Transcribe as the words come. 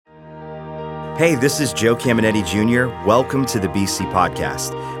Hey, this is Joe Caminetti Jr. Welcome to the BC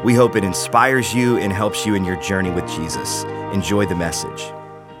Podcast. We hope it inspires you and helps you in your journey with Jesus. Enjoy the message.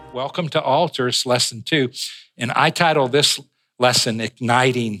 Welcome to Altars, Lesson 2. And I title this lesson,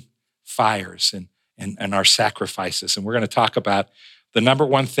 Igniting Fires and Our Sacrifices. And we're going to talk about the number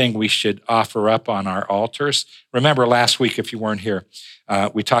one thing we should offer up on our altars. Remember last week, if you weren't here,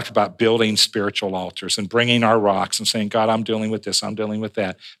 we talked about building spiritual altars and bringing our rocks and saying, God, I'm dealing with this, I'm dealing with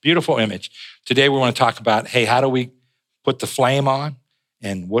that. Beautiful image. Today we want to talk about, hey, how do we put the flame on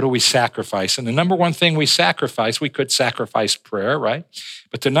and what do we sacrifice? And the number one thing we sacrifice, we could sacrifice prayer, right?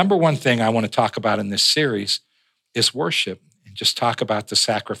 But the number one thing I want to talk about in this series is worship. And just talk about the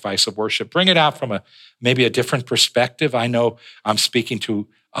sacrifice of worship. Bring it out from maybe a different perspective. I know I'm speaking to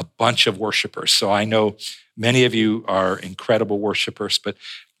a bunch of worshipers, so I know many of you are incredible worshipers, but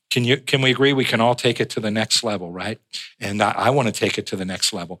can we agree we can all take it to the next level, right? And I want to take it to the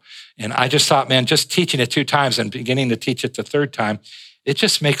next level. And I just thought, man, just teaching it 2 times and beginning to teach it the 3rd time, it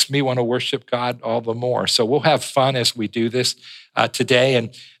just makes me want to worship God all the more. So we'll have fun as we do this today.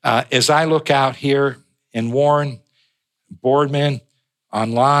 And as I look out here in Warren, Boardman,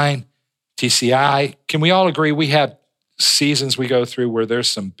 online, TCI, can we all agree we have seasons we go through where there's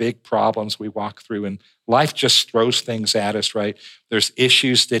some big problems we walk through and life just throws things at us, right? There's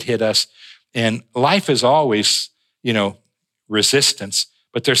issues that hit us and life is always, resistance,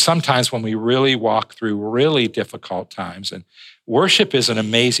 but there's sometimes when we really walk through really difficult times and worship is an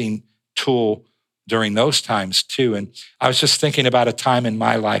amazing tool during those times too. And I was just thinking about a time in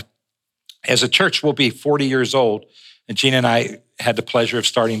my life. As a church, we'll be 40 years old. And Gina and I had the pleasure of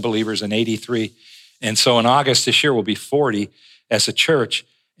starting Believers in 83. And so in August this year, we'll be 40 as a church.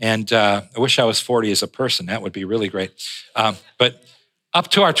 And I wish I was 40 as a person. That would be really great. But up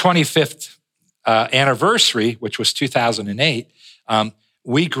to our 25th anniversary, which was 2008,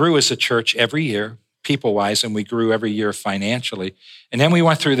 we grew as a church every year, people-wise, and we grew every year financially. And then we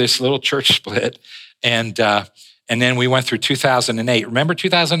went through this little church split, and then we went through 2008. Remember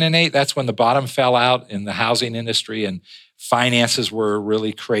 2008? That's when the bottom fell out in the housing industry and finances were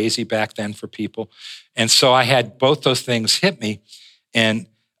really crazy back then for people. And so I had both those things hit me. And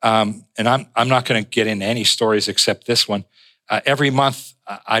I'm not going to get into any stories except this one. Every month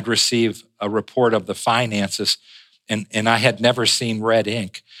I'd receive a report of the finances. And I had never seen red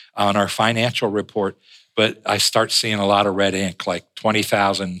ink on our financial report, but I start seeing a lot of red ink, like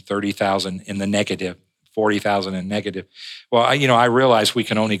 20,000, 30,000 in the negative. 40,000 in negative. Well, I realize we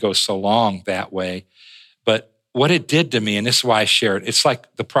can only go so long that way. But what it did to me, and this is why I share it, it's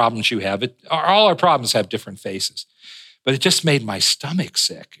like the problems you have. All our problems have different faces. But it just made my stomach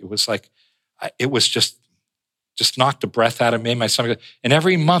sick. It was like, it was just knocked the breath out of me, my stomach. And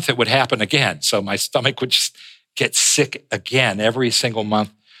every month it would happen again. So my stomach would just get sick again every single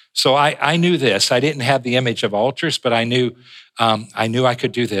month. So I knew this. I didn't have the image of altars, but I knew I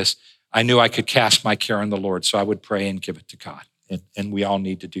could do this. I knew I could cast my care on the Lord, so I would pray and give it to God. And we all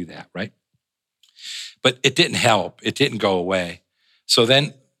need to do that, right? But it didn't help. It didn't go away. So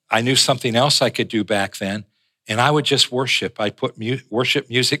then I knew something else I could do back then, and I would just worship. I'd put worship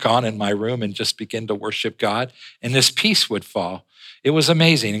music on in my room and just begin to worship God, and this peace would fall. It was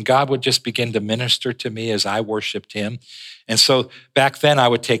amazing, and God would just begin to minister to me as I worshiped him. And so back then, I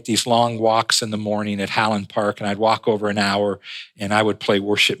would take these long walks in the morning at Howland Park, and I'd walk over an hour, and I would play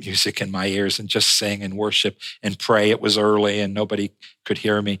worship music in my ears and just sing and worship and pray. It was early, and nobody could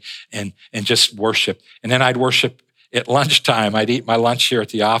hear me, and just worship. And then I'd worship at lunchtime. I'd eat my lunch here at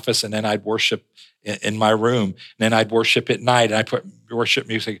the office, and then I'd worship in my room. And then I'd worship at night, and I put worship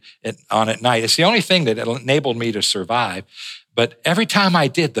music on at night. It's the only thing that enabled me to survive. But every time I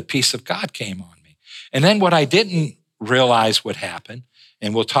did, the peace of God came on me. And then what I didn't realize would happen,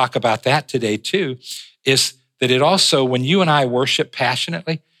 and we'll talk about that today too, is that it also, when you and I worship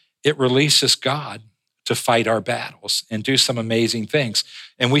passionately, it releases God to fight our battles and do some amazing things.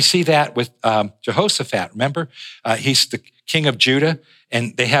 And we see that with Jehoshaphat. Remember, he's the king of Judah,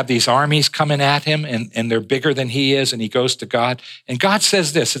 and they have these armies coming at him, and they're bigger than he is, and he goes to God. And God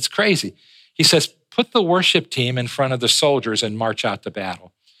says this, it's crazy. He says, put the worship team in front of the soldiers and march out to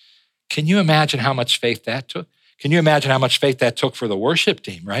battle. Can you imagine how much faith that took? Can you imagine how much faith that took for the worship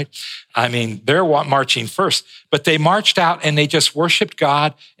team, right? I mean, they're marching first, but they marched out and they just worshiped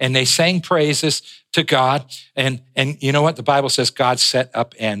God and they sang praises to God. And you know what? The Bible says God set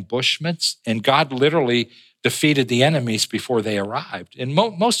up ambushments, and God literally defeated the enemies before they arrived. And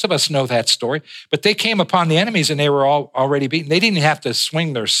most of us know that story, but they came upon the enemies and they were all already beaten. They didn't have to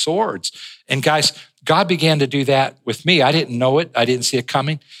swing their swords. And guys, God began to do that with me. I didn't know it. I didn't see it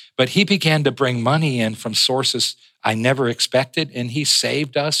coming. But he began to bring money in from sources I never expected, and he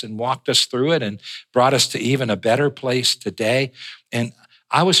saved us and walked us through it and brought us to even a better place today. And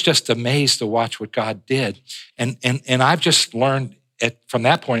I was just amazed to watch what God did. And I've just learned from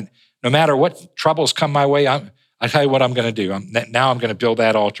that point, no matter what troubles come my way, I tell you what I'm going to do. Now I'm going to build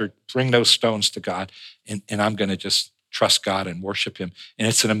that altar, bring those stones to God, and I'm going to just trust God and worship him. And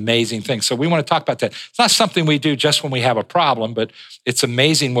it's an amazing thing. So we want to talk about that. It's not something we do just when we have a problem, but it's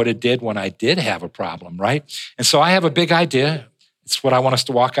amazing what it did when I did have a problem, right? And so I have a big idea. It's what I want us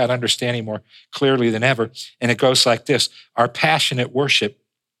to walk out understanding more clearly than ever. And it goes like this. Our passionate worship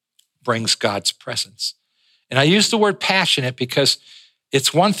brings God's presence. And I use the word passionate because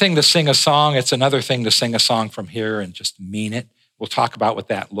it's one thing to sing a song. It's another thing to sing a song from here and just mean it. We'll talk about what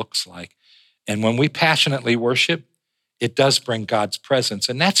that looks like. And when we passionately worship, it does bring God's presence.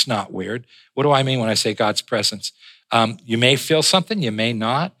 And that's not weird. What do I mean when I say God's presence? You may feel something, you may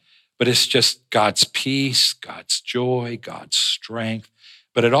not, but it's just God's peace, God's joy, God's strength.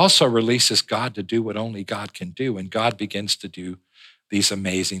 But it also releases God to do what only God can do. And God begins to do these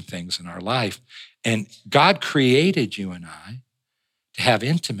amazing things in our life. And God created you and I to have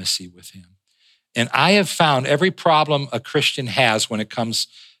intimacy with him. And I have found every problem a Christian has when it comes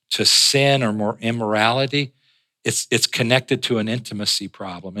to sin or more immorality, it's connected to an intimacy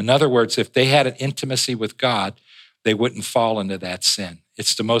problem. In other words, if they had an intimacy with God, they wouldn't fall into that sin.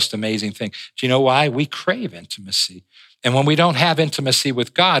 It's the most amazing thing. Do you know why? We crave intimacy. And when we don't have intimacy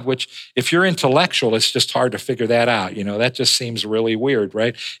with God, which if you're intellectual, it's just hard to figure that out. You know, that just seems really weird,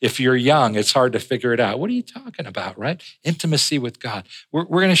 right? If you're young, it's hard to figure it out. What are you talking about, right? Intimacy with God. We're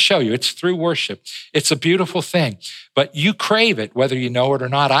going to show you. It's through worship. It's a beautiful thing, but you crave it, whether you know it or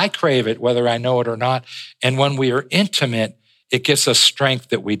not. I crave it, whether I know it or not. And when we are intimate, it gives us strength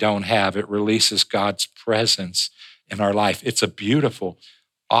that we don't have. It releases God's presence in our life. It's a beautiful,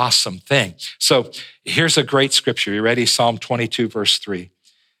 awesome thing. So here's a great scripture. You ready? Psalm 22, verse 3.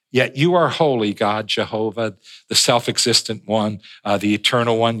 Yet you are holy, God, Jehovah, the self-existent one, the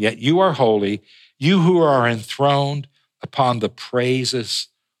eternal one. Yet you are holy, you who are enthroned upon the praises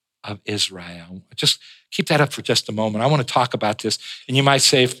of Israel. Just keep that up for just a moment. I want to talk about this. And you might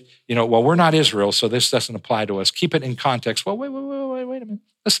say, well, we're not Israel, so this doesn't apply to us. Keep it in context. Well, wait a minute.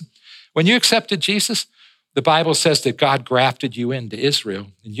 Listen, when you accepted Jesus, the Bible says that God grafted you into Israel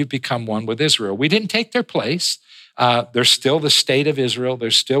and you've become one with Israel. We didn't take their place. There's still the state of Israel.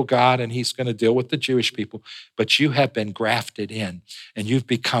 There's still God, and he's going to deal with the Jewish people. But you have been grafted in and you've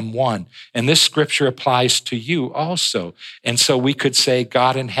become one. And this scripture applies to you also. And so we could say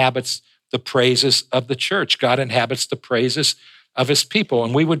God inhabits the praises of the church. God inhabits the praises of his people.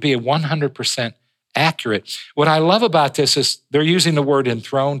 And we would be 100% accurate. What I love about this is they're using the word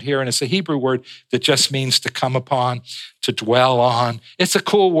enthroned here, and it's a Hebrew word that just means to come upon, to dwell on. It's a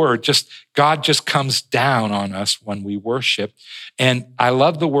cool word. God just comes down on us when we worship. And I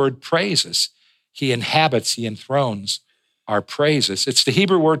love the word praises. He inhabits, he enthrones our praises. It's the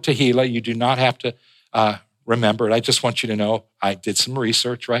Hebrew word tehillah. You do not have to remember it. I just want you to know I did some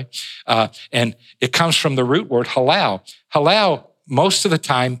research, right? And it comes from the root word halal. Halal, most of the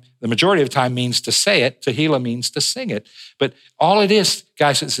time, the majority of the time means to say it. Tehillah means to sing it. But all it is,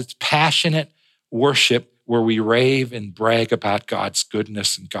 guys, is it's passionate worship where we rave and brag about God's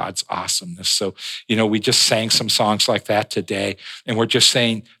goodness and God's awesomeness. So, we just sang some songs like that today, and we're just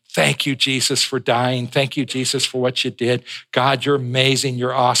saying, thank you, Jesus, for dying. Thank you, Jesus, for what you did. God, you're amazing.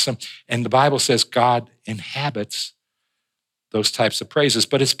 You're awesome. And the Bible says God inhabits those types of praises,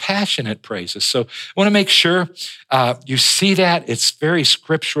 but it's passionate praises. So I want to make sure you see that. It's very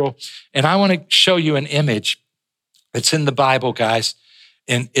scriptural. And I want to show you an image. It's in the Bible, guys,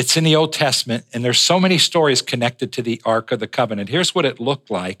 and it's in the Old Testament. And there's so many stories connected to the Ark of the Covenant. Here's what it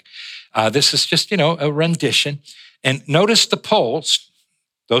looked like. This is just, a rendition. And notice the poles.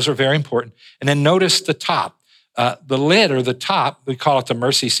 Those are very important. And then notice the top. The lid or the top, we call it the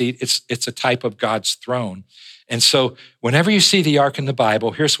mercy seat. It's a type of God's throne. And so whenever you see the ark in the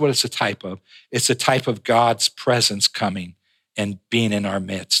Bible, here's what it's a type of. It's a type of God's presence coming and being in our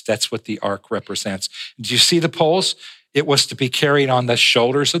midst. That's what the ark represents. Do you see the poles? It was to be carried on the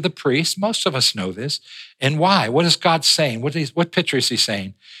shoulders of the priest. Most of us know this. And why? What is God saying? What picture is he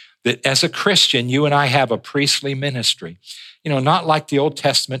saying? That as a Christian, you and I have a priestly ministry. Not like the Old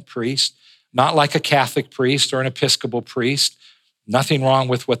Testament priest, not like a Catholic priest or an Episcopal priest. Nothing wrong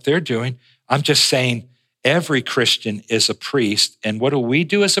with what they're doing. I'm just saying, every Christian is a priest. And what do we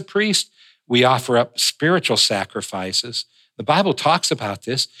do as a priest? We offer up spiritual sacrifices. The Bible talks about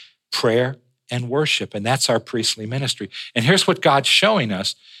this, prayer and worship, and that's our priestly ministry. And here's what God's showing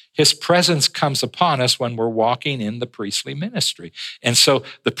us. His presence comes upon us when we're walking in the priestly ministry. And so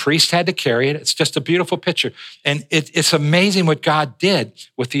the priest had to carry it. It's just a beautiful picture. And it's amazing what God did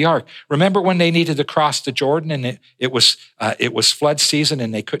with the ark. Remember when they needed to cross the Jordan and it was flood season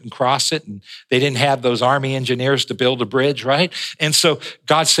and they couldn't cross it and they didn't have those army engineers to build a bridge, right? And so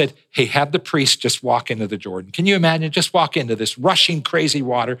God said, hey, have the priest just walk into the Jordan. Can you imagine? Just walk into this rushing, crazy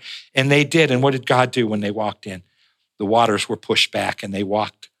water. And they did. And what did God do when they walked in? The waters were pushed back and they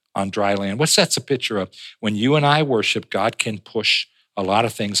walked on dry land. What's that's a picture of? When you and I worship, God can push a lot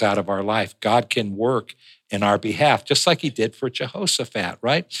of things out of our life. God can work in our behalf, just like he did for Jehoshaphat,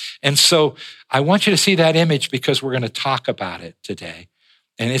 right? And so I want you to see that image because we're going to talk about it today.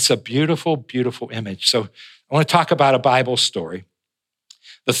 And it's a beautiful, beautiful image. So I want to talk about a Bible story.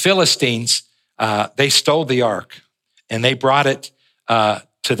 The Philistines, they stole the ark and they brought it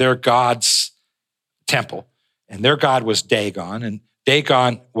to their god's temple. And their god was Dagon. And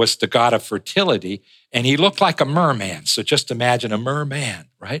Dagon was the god of fertility, and he looked like a merman. So just imagine a merman,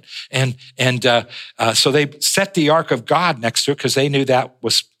 right? And so they set the ark of God next to it because they knew that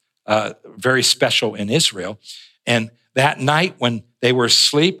was very special in Israel. And that night when they were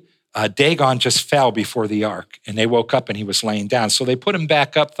asleep, Dagon just fell before the ark, and they woke up and he was laying down. So they put him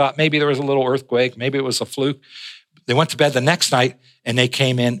back up, thought maybe there was a little earthquake, maybe it was a fluke. They went to bed the next night and they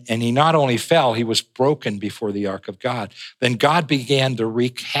came in and he not only fell, he was broken before the ark of God. Then God began to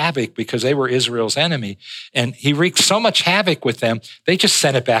wreak havoc because they were Israel's enemy. And he wreaked so much havoc with them, they just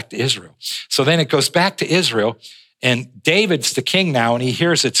sent it back to Israel. So then it goes back to Israel and David's the king now and he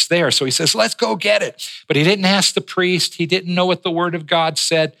hears it's there. So he says, let's go get it. But he didn't ask the priest. He didn't know what the word of God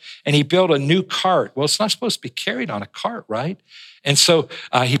said. And he built a new cart. Well, it's not supposed to be carried on a cart, right? And so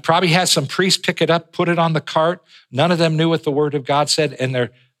he probably had some priests pick it up, put it on the cart. None of them knew what the word of God said, and they're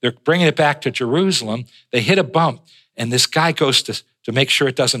bringing it back to Jerusalem. They hit a bump, and this guy goes to make sure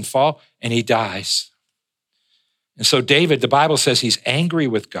it doesn't fall, and he dies. And so David, the Bible says he's angry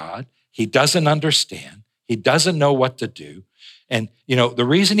with God. He doesn't understand. He doesn't know what to do. And, the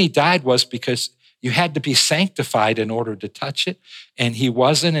reason he died was because you had to be sanctified in order to touch it, and he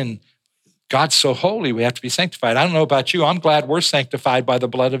wasn't, and God's so holy, we have to be sanctified. I don't know about you. I'm glad we're sanctified by the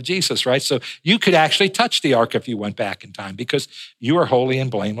blood of Jesus, right? So you could actually touch the ark if you went back in time because you are holy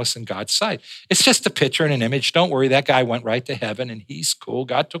and blameless in God's sight. It's just a picture and an image. Don't worry, that guy went right to heaven and he's cool.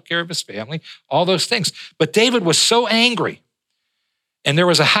 God took care of his family, all those things. But David was so angry. And there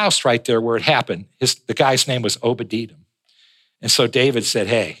was a house right there where it happened. The guy's name was Obed-Edom. And so David said,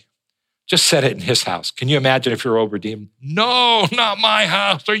 hey, just set it in his house. Can you imagine if you're Obed-Edom? No, not my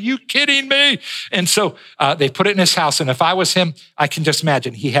house. Are you kidding me? And so they put it in his house. And if I was him, I can just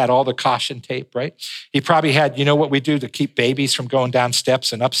imagine he had all the caution tape, right? He probably had, what we do to keep babies from going down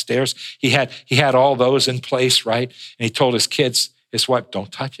steps and upstairs. He had all those in place, right? And he told his kids, his wife,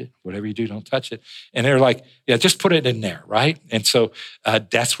 don't touch it. Whatever you do, don't touch it. And they're like, yeah, just put it in there, right? And so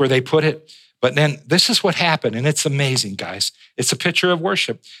that's where they put it. But then this is what happened, and it's amazing, guys. It's a picture of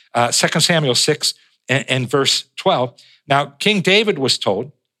worship. 2 Samuel 6 and verse 12. Now, King David was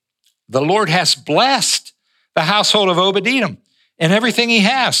told, the Lord has blessed the household of Obed-Edom and everything he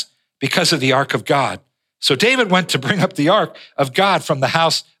has because of the ark of God. So David went to bring up the ark of God from the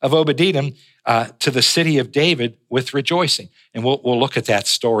house of Obed-Edom to the city of David with rejoicing. And we'll look at that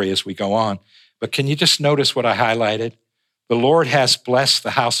story as we go on. But can you just notice what I highlighted? The Lord has blessed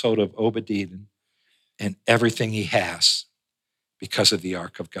the household of Obed-Edom and everything he has because of the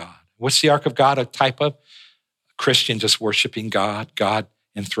ark of God. What's the ark of God a type of? A Christian just worshiping God, God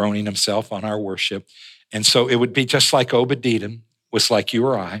enthroning himself on our worship. And so it would be just like Obed-Edom was like you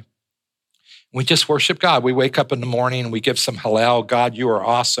or I. We just worship God. We wake up in the morning and we give some Hallel. God, you are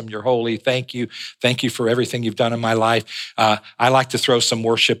awesome. You're holy. Thank you. Thank you for everything you've done in my life. I like to throw some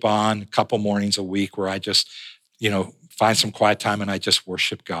worship on a couple mornings a week where I just, find some quiet time and I just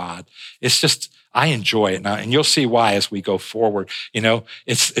worship God. It's just, I enjoy it now. And you'll see why as we go forward.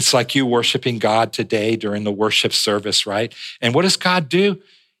 It's like you worshiping God today during the worship service, right? And what does God do?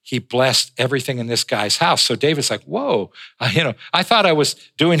 He blessed everything in this guy's house. So David's like, whoa, I thought I was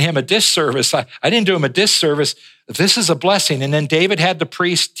doing him a disservice. I didn't do him a disservice. This is a blessing. And then David had the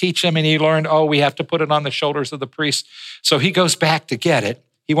priest teach him and he learned, we have to put it on the shoulders of the priest. So he goes back to get it.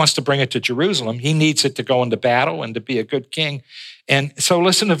 He wants to bring it to Jerusalem. He needs it to go into battle and to be a good king. And so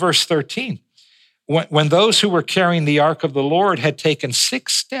listen to verse 13. When those who were carrying the ark of the Lord had taken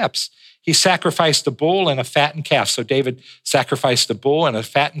 6 steps, he sacrificed a bull and a fattened calf. So David sacrificed a bull and a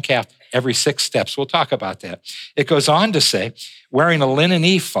fattened calf every 6 steps. We'll talk about that. It goes on to say, wearing a linen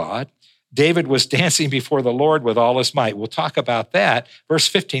ephod, David was dancing before the Lord with all his might. We'll talk about that. Verse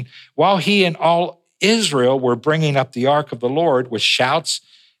 15, while he and all Israel were bringing up the ark of the Lord with shouts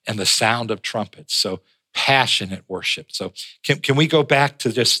and the sound of trumpets. So passionate worship. So can we go back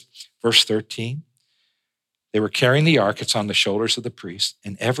to just verse 13? They were carrying the ark. It's on the shoulders of the priest.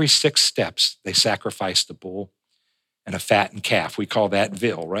 And every 6 steps, they sacrificed a bull and a fattened calf. We call that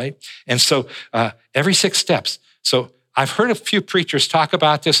vil, right? And so every 6 steps. So I've heard a few preachers talk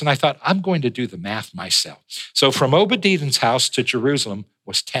about this, and I thought, I'm going to do the math myself. So from Obed-Edom's house to Jerusalem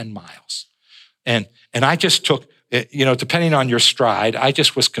was 10 miles. And I just took, depending on your stride, I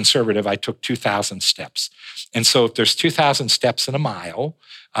just was conservative. I took 2,000 steps. And so if there's 2,000 steps in a mile,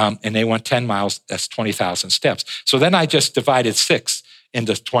 and they went 10 miles, that's 20,000 steps. So then I just divided 6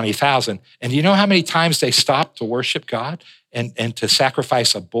 into 20,000. And do you know how many times they stopped to worship God and to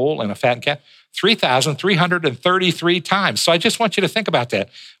sacrifice a bull and a fattened calf? 3,333 times. So I just want you to think about that.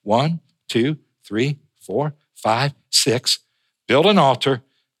 1, 2, 3, 4, 5, 6. Build an altar,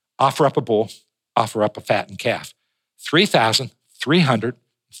 offer up a bull, offer up a fattened calf.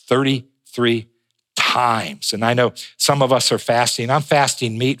 3,333 times. And I know some of us are fasting. I'm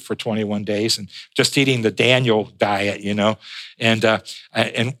fasting meat for 21 days and just eating the Daniel diet, and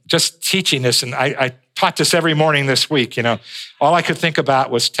just teaching this. And I taught this every morning this week. All I could think about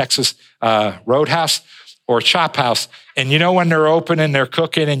was Texas Roadhouse or Chop House. And when they're open and they're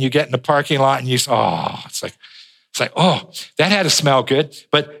cooking and you get in the parking lot and it's like, oh, that had to smell good.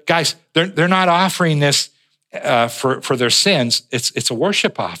 But guys, they're not offering this for their sins. It's a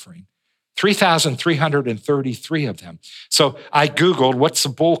worship offering. 3,333 of them. So I Googled, what's the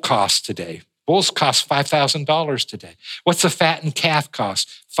bull cost today? Bulls cost $5,000 today. What's a fattened calf cost?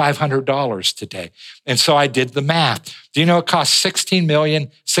 $500 today. And so I did the math. Do you know it costs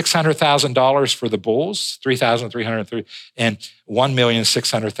 $16,600,000 for the bulls, 3,303, and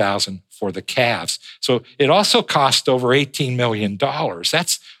 $1,600,000 for the calves. So it also cost over $18 million.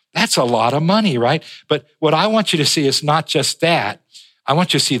 That's a lot of money, right? But what I want you to see is not just that. I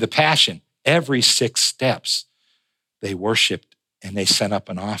want you to see the passion. Every 6 steps, they worshiped and they sent up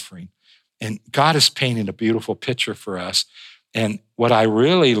an offering. And God is painting a beautiful picture for us. And what I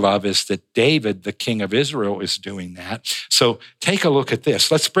really love is that David, the king of Israel, is doing that. So take a look at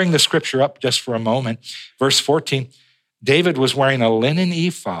this. Let's bring the scripture up just for a moment. Verse 14, David was wearing a linen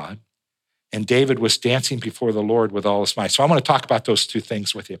ephod, and David was dancing before the Lord with all his might. So I want to talk about those 2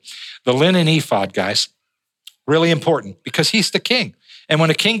 things with you. The linen ephod, guys, really important because he's the king. And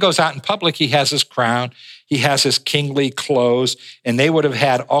when a king goes out in public, he has his crown, he has his kingly clothes, and they would have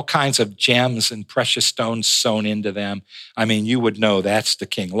had all kinds of gems and precious stones sewn into them. I mean, you would know that's the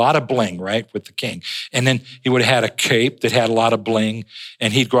king. A lot of bling, right, with the king. And then he would have had a cape that had a lot of bling,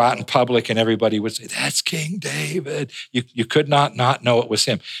 and he'd go out in public and everybody would say, that's King David. You could not know it was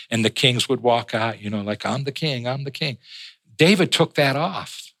him. And the kings would walk out, like, I'm the king, I'm the king. David took that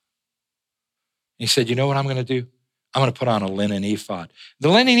off. He said, you know what I'm going to do? I'm going to put on a linen ephod. The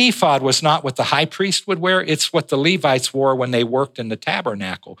linen ephod was not what the high priest would wear. It's what the Levites wore when they worked in the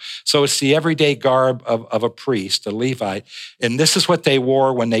tabernacle. So it's the everyday garb of a priest, a Levite. And this is what they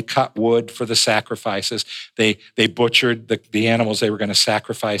wore when they cut wood for the sacrifices. They butchered the animals they were going to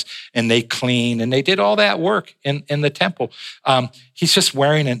sacrifice, and they cleaned, and they did all that work in the temple. He's just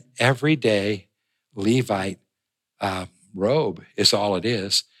wearing an everyday Levite robe is all it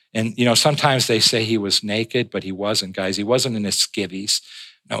is. And, sometimes they say he was naked, but he wasn't, guys. He wasn't in his skivvies.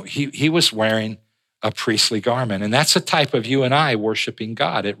 No, he was wearing a priestly garment. And that's a type of you and I worshiping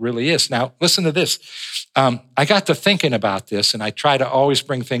God. It really is. Now, listen to this. I got to thinking about this, and I try to always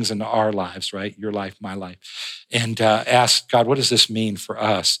bring things into our lives, right? Your life, my life. And ask God, what does this mean for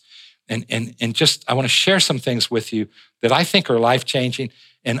us? And just, I want to share some things with you that I think are life-changing.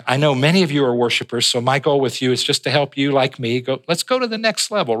 And I know many of you are worshipers, so my goal with you is just to help you, like me, let's go to the next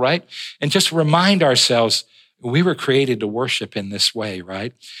level, right? And just remind ourselves we were created to worship in this way,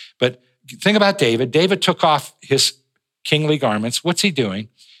 right? But think about David. David took off his kingly garments. What's he doing?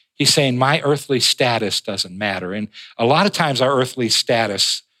 He's saying, my earthly status doesn't matter. And a lot of times our earthly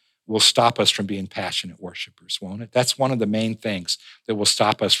status will stop us from being passionate worshipers, won't it? That's one of the main things that will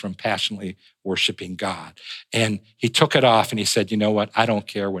stop us from passionately worshiping God. And he took it off and he said, you know what? I don't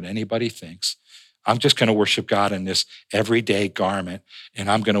care what anybody thinks. I'm just going to worship God in this everyday garment, and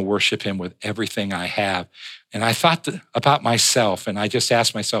I'm going to worship him with everything I have. And I thought about myself, and I just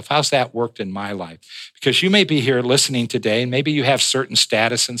asked myself, how's that worked in my life? Because you may be here listening today, and maybe you have certain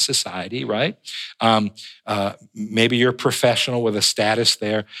status in society, right? Maybe you're a professional with a status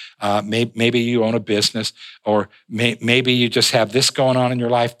there. Maybe you own a business, or maybe you just have this going on in your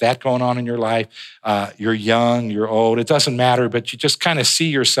life, that going on in your life. You're young, you're old, it doesn't matter, but you just kind of see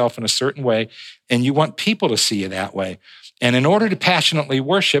yourself in a certain way, and you want people to see you that way. And in order to passionately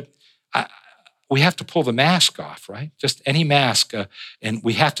worship, we have to pull the mask off, right? Just any mask. And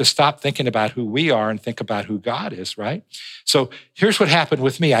we have to stop thinking about who we are and think about who God is, right? So here's what happened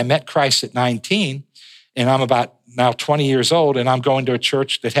with me. I met Christ at 19, and I'm about now 20 years old, and I'm going to a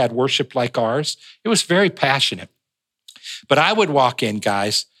church that had worship like ours. It was very passionate. But I would walk in,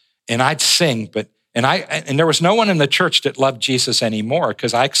 guys, and I'd sing, and there was no one in the church that loved Jesus anymore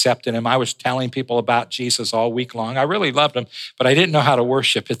because I accepted him. I was telling people about Jesus all week long. I really loved him, but I didn't know how to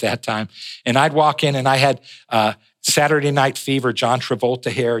worship at that time. And I'd walk in, and I had Saturday Night Fever, John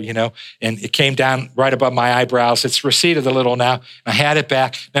Travolta hair, and it came down right above my eyebrows. It's receded a little now. I had it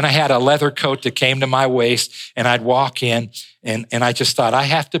back. Then I had a leather coat that came to my waist, and I'd walk in, and I just thought, I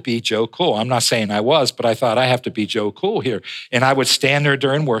have to be Joe Cool. I'm not saying I was, but I thought I have to be Joe Cool here. And I would stand there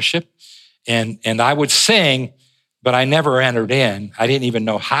during worship, and I would sing, but I never entered in. I didn't even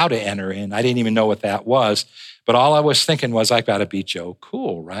know how to enter in. I didn't even know what that was. But all I was thinking was, I got to be Joe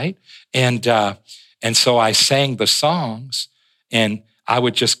Cool, right? And so I sang the songs, and I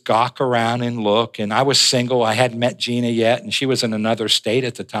would just gawk around and look. And I was single. I hadn't met Gina yet, and she was in another state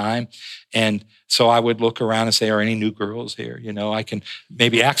at the time. And so I would look around and say, are any new girls here? I can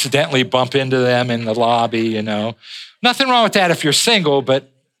maybe accidentally bump into them in the lobby, Nothing wrong with that if you're single, but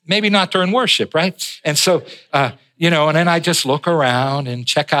maybe not during worship, right? And so, and then I just look around and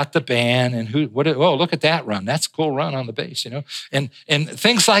check out the band and look at that run. That's a cool run on the bass, and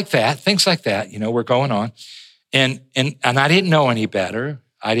things like that, were going on. And I didn't know any better.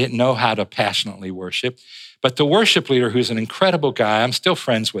 I didn't know how to passionately worship. But the worship leader, who's an incredible guy, I'm still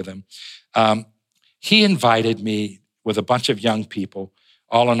friends with him, he invited me with a bunch of young people,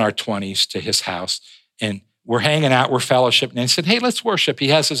 all in our 20s, to his house. And we're hanging out, we're fellowshipping. And he said, hey, let's worship. He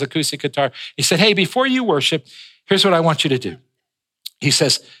has his acoustic guitar. He said, hey, before you worship, here's what I want you to do. He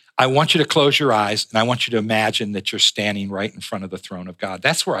says, I want you to close your eyes, and I want you to imagine that you're standing right in front of the throne of God.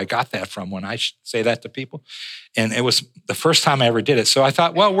 That's where I got that from when I say that to people. And it was the first time I ever did it. So I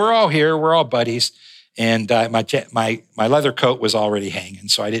thought, well, we're all here. We're all buddies. And my leather coat was already hanging,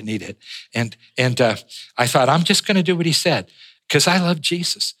 so I didn't need it. And I thought, I'm just going to do what he said because I love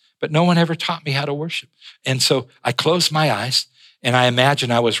Jesus. But no one ever taught me how to worship. And so I closed my eyes, and I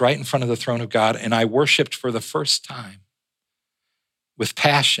imagined I was right in front of the throne of God, and I worshiped for the first time with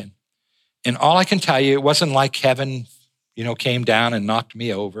passion. And all I can tell you, it wasn't like heaven, came down and knocked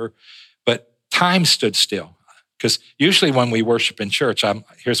me over, but time stood still. Because usually when we worship in church,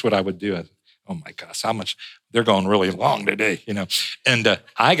 here's what I would do. Oh my gosh, how much, they're going really long today, And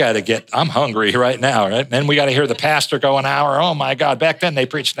I'm hungry right now, right? And then we got to hear the pastor go an hour. Oh my God, back then they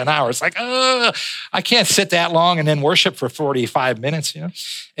preached an hour. It's like, I can't sit that long and then worship for 45 minutes,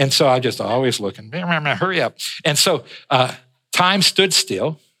 And so I just always looking, hurry up. And so time stood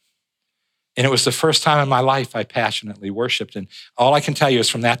still. And it was the first time in my life I passionately worshiped. And all I can tell you is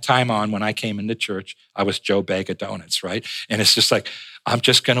from that time on, when I came into church, I was Joe Bag of Donuts, right? And it's just like, I'm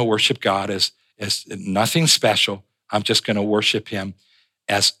just going to worship God as nothing special. I'm just going to worship him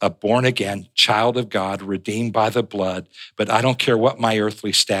as a born-again child of God, redeemed by the blood. But I don't care what my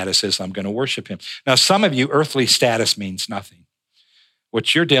earthly status is, I'm going to worship him. Now, some of you, earthly status means nothing.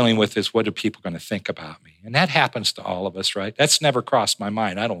 What you're dealing with is, what are people going to think about me? And that happens to all of us, right? That's never crossed my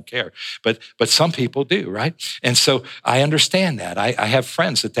mind. I don't care. But some people do, right? And so I understand that. I have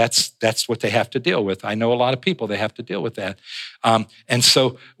friends that's what they have to deal with. I know a lot of people, they have to deal with that. And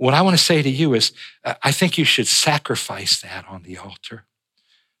so what I want to say to you is, I think you should sacrifice that on the altar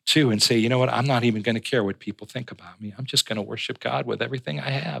too, and say, you know what, I'm not even going to care what people think about me. I'm just going to worship God with everything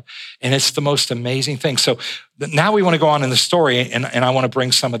I have. And it's the most amazing thing. So now we want to go on in the story, and I want to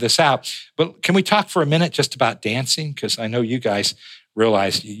bring some of this out. But can we talk for a minute just about dancing? Because I know you guys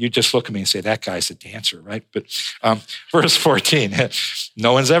realize, you just look at me and say, that guy's a dancer, right? But verse 14,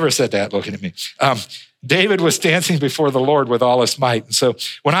 no one's ever said that looking at me. David was dancing before the Lord with all his might. And so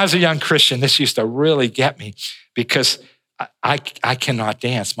when I was a young Christian, this used to really get me, because I cannot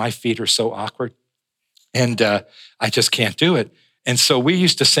dance. My feet are so awkward, and I just can't do it. And so we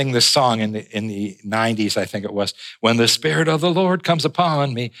used to sing this song in the 90s, I think it was, when the Spirit of the Lord comes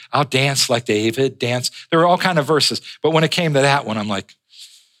upon me, I'll dance like David dance. There were all kinds of verses. But when it came to that one, I'm like,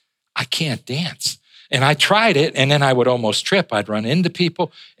 I can't dance. And I tried it, and then I would almost trip. I'd run into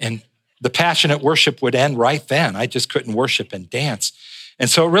people, and the passionate worship would end right then. I just couldn't worship and dance. And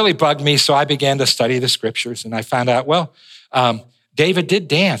so it really bugged me. So I began to study the scriptures, and I found out, David did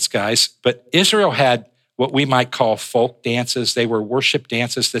dance, guys, but Israel had what we might call folk dances. They were worship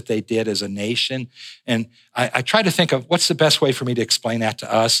dances that they did as a nation. And I try to think of what's the best way for me to explain that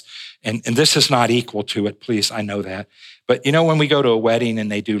to us. And this is not equal to it, please, I know that. But when we go to a wedding and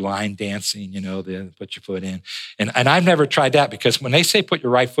they do line dancing, they put your foot in. And I've never tried that, because when they say put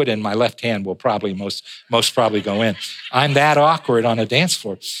your right foot in, my left hand will probably most probably go in. I'm that awkward on a dance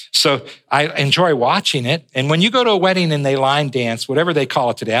floor. So I enjoy watching it. And when you go to a wedding and they line dance, whatever they call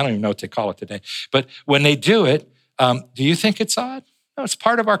it today, I don't even know what they call it today, but when they do it, do you think it's odd? No, it's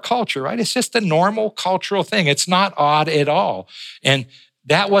part of our culture, right? It's just a normal cultural thing. It's not odd at all. And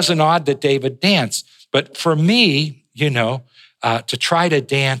that wasn't odd that David danced. But for me, to try to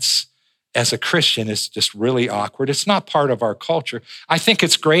dance as a Christian is just really awkward. It's not part of our culture. I think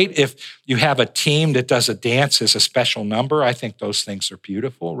it's great if you have a team that does a dance as a special number. I think those things are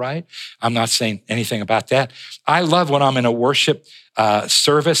beautiful, right? I'm not saying anything about that. I love when I'm in a worship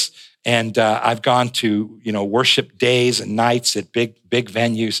service, and I've gone to, worship days and nights at big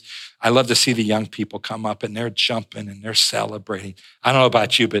venues. I love to see the young people come up and they're jumping and they're celebrating. I don't know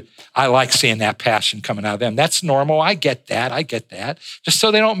about you, but I like seeing that passion coming out of them. That's normal. I get that. Just so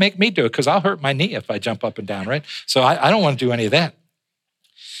they don't make me do it, because I'll hurt my knee if I jump up and down, right? So I don't want to do any of that.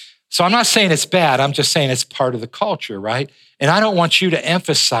 So I'm not saying it's bad. I'm just saying it's part of the culture, right? And I don't want you to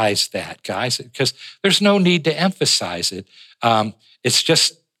emphasize that, guys, because there's no need to emphasize it.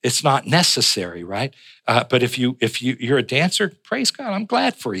 It's not necessary, right? But if you're a dancer, praise God, I'm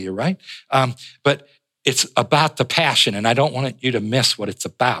glad for you, right? But it's about the passion, and I don't want you to miss what it's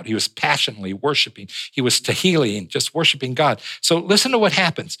about. He was passionately worshiping. He was tehilling, just worshiping God. So listen to what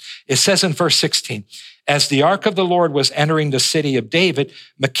happens. It says in verse 16, as the ark of the Lord was entering the city of David,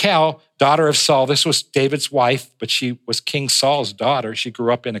 Michal, daughter of Saul, this was David's wife, but she was King Saul's daughter. She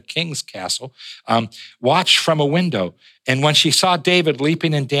grew up in a king's castle, watched from a window. And when she saw David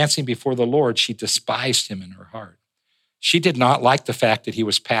leaping and dancing before the Lord, she despised him in her heart. She did not like the fact that he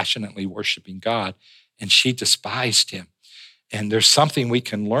was passionately worshiping God, and she despised him. And there's something we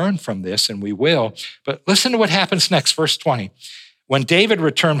can learn from this, and we will. But listen to what happens next, verse 20. When David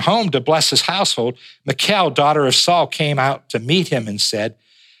returned home to bless his household, Michal, daughter of Saul, came out to meet him and said,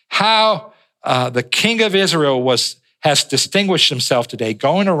 how the king of Israel has distinguished himself today,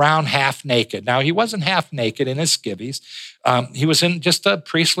 going around half naked. Now, he wasn't half naked in his skivvies. He was in just a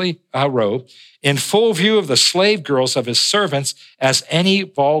priestly robe, in full view of the slave girls of his servants, as any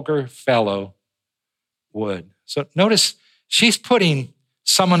vulgar fellow would. So notice, she's putting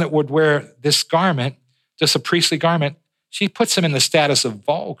someone that would wear this garment, just a priestly garment, she puts him in the status of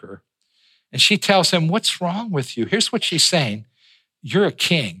vulgar. And she tells him, what's wrong with you? Here's what she's saying. You're a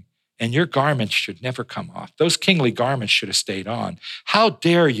king, and your garments should never come off. Those kingly garments should have stayed on. How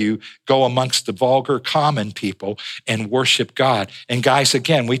dare you go amongst the vulgar, common people and worship God? And guys,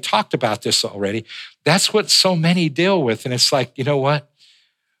 again, we talked about this already. That's what so many deal with. And it's like, you know what?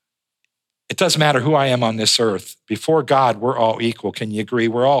 It doesn't matter who I am on this earth. Before God, we're all equal. Can you agree?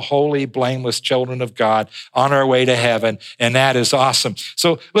 We're all holy, blameless children of God on our way to heaven, and that is awesome.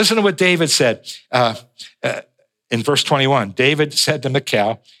 So listen to what David said in verse 21. David said to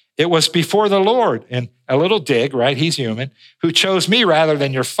Michal, it was before the Lord, and a little dig, right? He's human, who chose me rather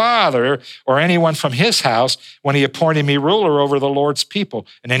than your father or anyone from his house when he appointed me ruler over the Lord's people.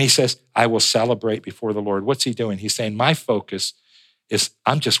 And then he says, I will celebrate before the Lord. What's he doing? He's saying, my focus is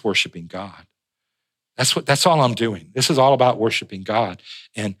I'm just worshiping God. That's all I'm doing. This is all about worshiping God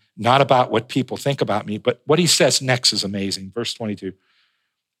and not about what people think about me. But what he says next is amazing. Verse 22.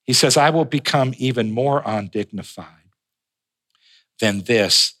 He says, I will become even more undignified than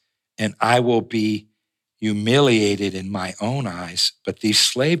this, and I will be humiliated in my own eyes. But these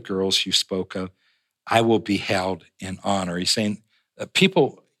slave girls you spoke of, I will be held in honor. He's saying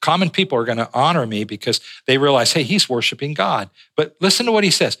common people are going to honor me because they realize, hey, he's worshiping God. But listen to what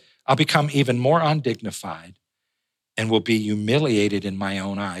he says. I'll become even more undignified and will be humiliated in my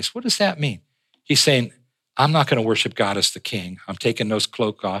own eyes. What does that mean? He's saying, I'm not going to worship God as the king. I'm taking those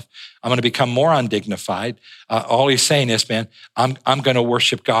cloak off. I'm going to become more undignified. All he's saying is, man, I'm going to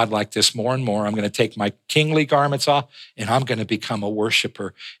worship God like this more and more. I'm going to take my kingly garments off and I'm going to become a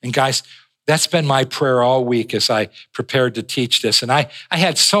worshiper. And guys, that's been my prayer all week as I prepared to teach this. And I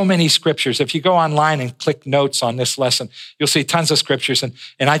had so many scriptures. If you go online and click notes on this lesson, you'll see tons of scriptures. And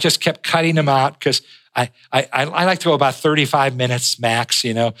I just kept cutting them out because I like to go about 35 minutes max,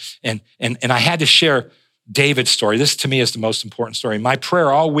 and I had to share David's story. This to me is the most important story. My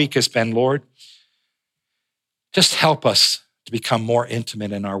prayer all week has been, Lord, just help us to become more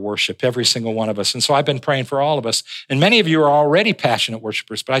intimate in our worship, every single one of us. And so I've been praying for all of us. And many of you are already passionate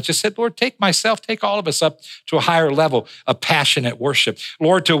worshipers, but I just said, Lord, take all of us up to a higher level of passionate worship.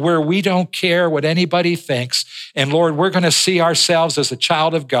 Lord, to where we don't care what anybody thinks. And Lord, we're going to see ourselves as a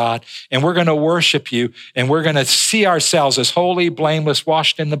child of God, and we're going to worship you, and we're going to see ourselves as holy, blameless,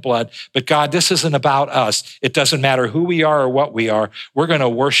 washed in the blood. But God, this isn't about us. It doesn't matter who we are or what we are. We're going to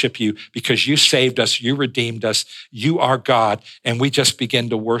worship you because you saved us, you redeemed us, you are God. And we just begin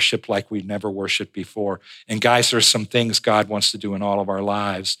to worship like we've never worshiped before. And guys, there's some things God wants to do in all of our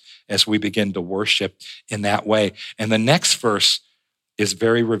lives as we begin to worship in that way. And the next verse is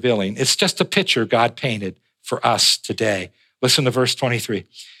very revealing. It's just a picture God painted for us today. Listen to verse 23.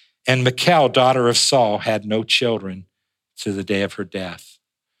 And Michal, daughter of Saul, had no children to the day of her death.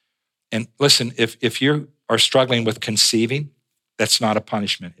 And listen, if you are struggling with conceiving, that's not a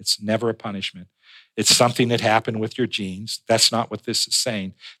punishment. It's never a punishment. It's something that happened with your genes. That's not what this is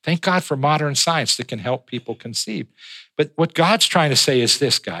saying. Thank God for modern science that can help people conceive. But what God's trying to say is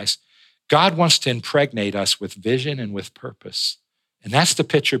this, guys. God wants to impregnate us with vision and with purpose. And that's the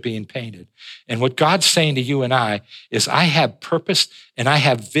picture being painted. And what God's saying to you and I is, I have purpose and I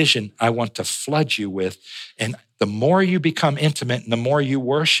have vision I want to flood you with. And the more you become intimate and the more you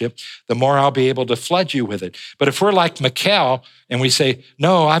worship, the more I'll be able to flood you with it. But if we're like Michal and we say,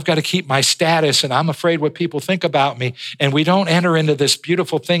 no, I've got to keep my status and I'm afraid what people think about me, and we don't enter into this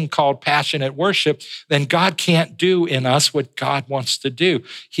beautiful thing called passionate worship, then God can't do in us what God wants to do.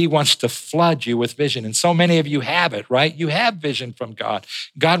 He wants to flood you with vision. And so many of you have it, right? You have vision from God.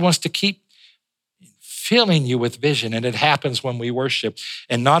 God wants to keep filling you with vision, and it happens when we worship.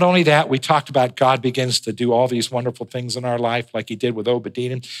 And not only that, we talked about God begins to do all these wonderful things in our life like he did with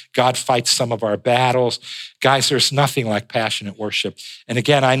Obed-Edom. God fights some of our battles. Guys, there's nothing like passionate worship. And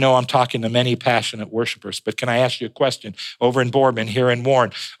again, I know I'm talking to many passionate worshipers, but can I ask you a question? Over in Boardman, here in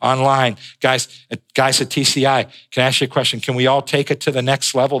Warren, online, guys at TCI, can I ask you a question? Can we all take it to the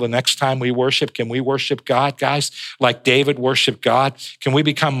next level the next time we worship? Can we worship God, guys, like David worshiped God? Can we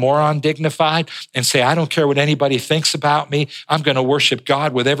become more undignified and say, I don't care what anybody thinks about me. I'm going to worship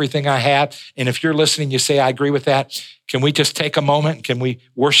God with everything I have. And if you're listening, you say, I agree with that. Can we just take a moment? Can we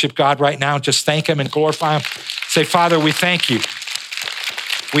worship God right now? Just thank him and glorify him. Say, Father, we thank you.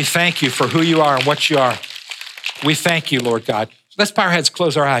 We thank you for who you are and what you are. We thank you, Lord God. Let's bow our heads,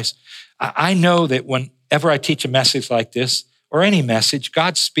 close our eyes. I know that whenever I teach a message like this, or any message,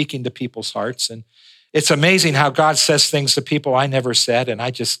 God's speaking to people's hearts. And it's amazing how God says things to people I never said, and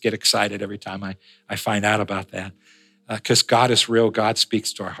I just get excited every time I find out about that. Because God is real. God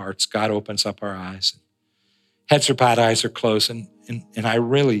speaks to our hearts. God opens up our eyes. Heads are bowed, eyes are closed. And I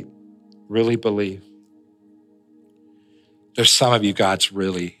really, really believe there's some of you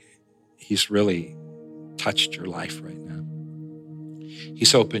he's really touched your life right now.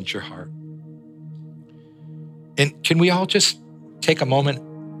 He's opened your heart. And can we all just take a moment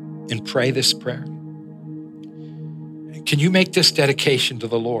and pray this prayer? Can you make this dedication to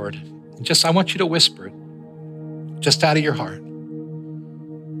the Lord? And I want you to whisper it just out of your heart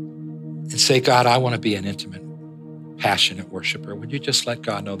and say, God, I want to be an intimate, passionate worshiper. Would you just let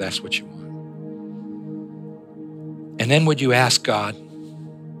God know that's what you want? And then would you ask God,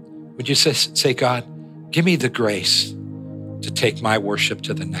 would you say, God, give me the grace to take my worship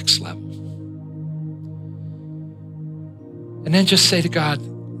to the next level? And then just say to God,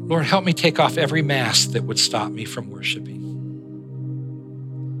 Lord, help me take off every mask that would stop me from worshiping.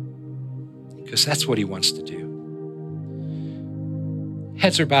 Because that's what he wants to do.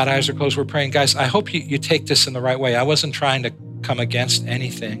 Heads are bowed, eyes are closed. We're praying. Guys, I hope you take this in the right way. I wasn't trying to come against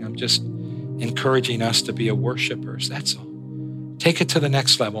anything. I'm just encouraging us to be a worshipers. That's all. Take it to the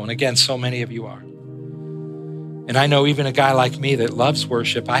next level. And again, so many of you are. And I know even a guy like me that loves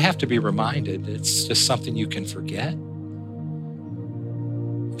worship, I have to be reminded it's just something you can forget.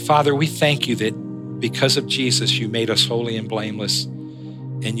 Father, we thank you that because of Jesus, you made us holy and blameless,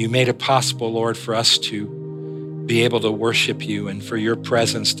 and you made it possible, Lord, for us to be able to worship you and for your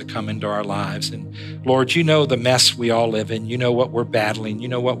presence to come into our lives. And Lord, you know the mess we all live in. You know what we're battling. You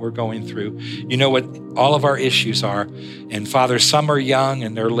know what we're going through. You know what all of our issues are. And Father, some are young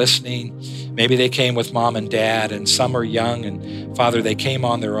and they're listening. Maybe they came with mom and dad, and some are young and Father, they came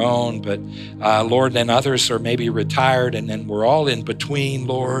on their own. But Lord, then others are maybe retired, and then we're all in between,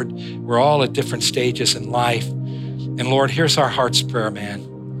 Lord. We're all at different stages in life. And Lord, here's our heart's prayer, man.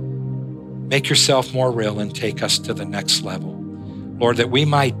 Make yourself more real and take us to the next level. Lord, that we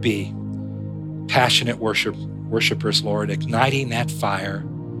might be passionate worshipers, Lord, igniting that fire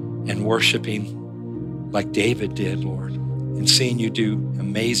and worshiping like David did, Lord, and seeing you do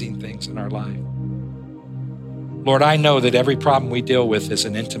amazing things in our life. Lord, I know that every problem we deal with is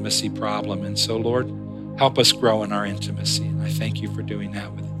an intimacy problem. And so, Lord, help us grow in our intimacy. And I thank you for doing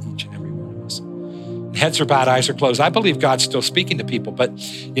that with each and every one of us. And heads are bowed, eyes are closed. I believe God's still speaking to people, but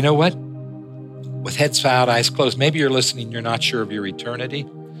you know what? With heads bowed, eyes closed, maybe you're listening, you're not sure of your eternity.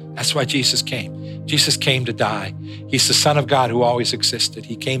 That's why Jesus came. Jesus came to die. He's the Son of God who always existed.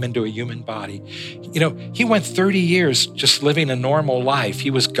 He came into a human body. You know, he went 30 years just living a normal life.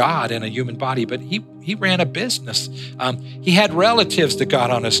 He was God in a human body, but he ran a business. He had relatives that got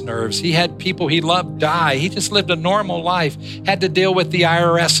on his nerves. He had people he loved die. He just lived a normal life, had to deal with the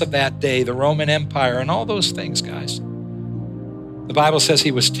IRS of that day, the Roman Empire, and all those things, guys. The Bible says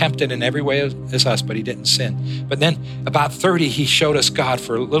he was tempted in every way as us, but he didn't sin. But then about 30, he showed us God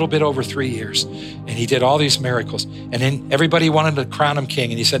for a little bit over 3 years. And he did all these miracles. And then everybody wanted to crown him king.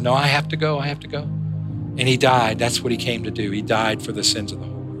 And he said, no, I have to go. And he died. That's what he came to do. He died for the sins of the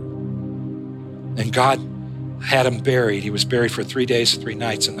whole world. And God had him buried. He was buried for 3 days, 3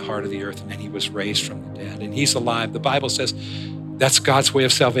 nights in the heart of the earth. And then he was raised from the dead. And he's alive. The Bible says that's God's way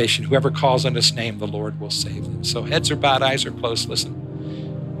of salvation. Whoever calls on his name, the Lord will save them. So heads are bowed, eyes are closed. Listen,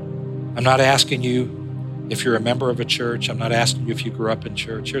 I'm not asking you if you're a member of a church. I'm not asking you if you grew up in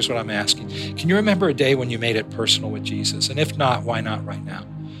church. Here's what I'm asking. Can you remember a day when you made it personal with Jesus? And if not, why not right now?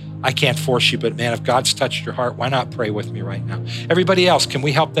 I can't force you, but man, if God's touched your heart, why not pray with me right now? Everybody else, can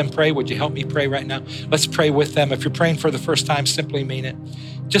we help them pray? Would you help me pray right now? Let's pray with them. If you're praying for the first time, simply mean it.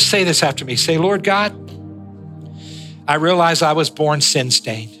 Just say this after me. Say, Lord God, I realize I was born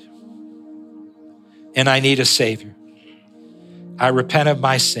sin-stained and I need a Savior. I repent of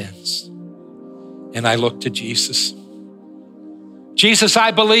my sins and I look to Jesus. Jesus, I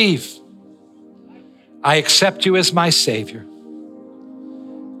believe. I accept you as my Savior.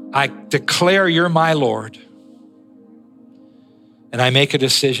 I declare you're my Lord. And I make a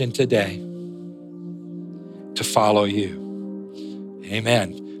decision today to follow you.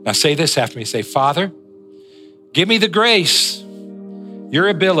 Amen. Now say this after me. Say, Father, give me the grace, your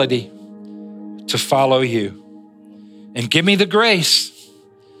ability to follow you. And give me the grace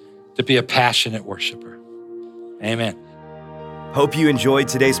to be a passionate worshiper. Amen. Hope you enjoyed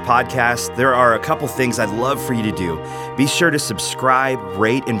today's podcast. There are a couple things I'd love for you to do. Be sure to subscribe,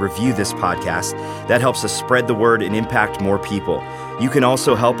 rate, and review this podcast. That helps us spread the word and impact more people. You can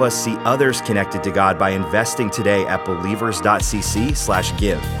also help us see others connected to God by investing today at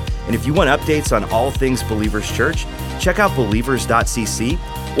believers.cc/give. And if you want updates on all things Believers Church, check out believers.cc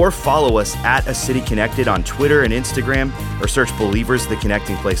or follow us at A City Connected on Twitter and Instagram, or search Believers the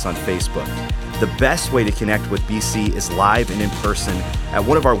Connecting Place on Facebook. The best way to connect with BC is live and in person at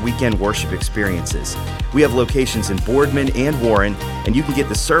one of our weekend worship experiences. We have locations in Boardman and Warren, and you can get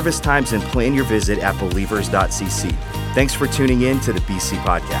the service times and plan your visit at believers.cc. Thanks for tuning in to the BC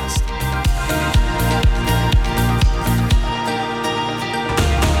Podcast.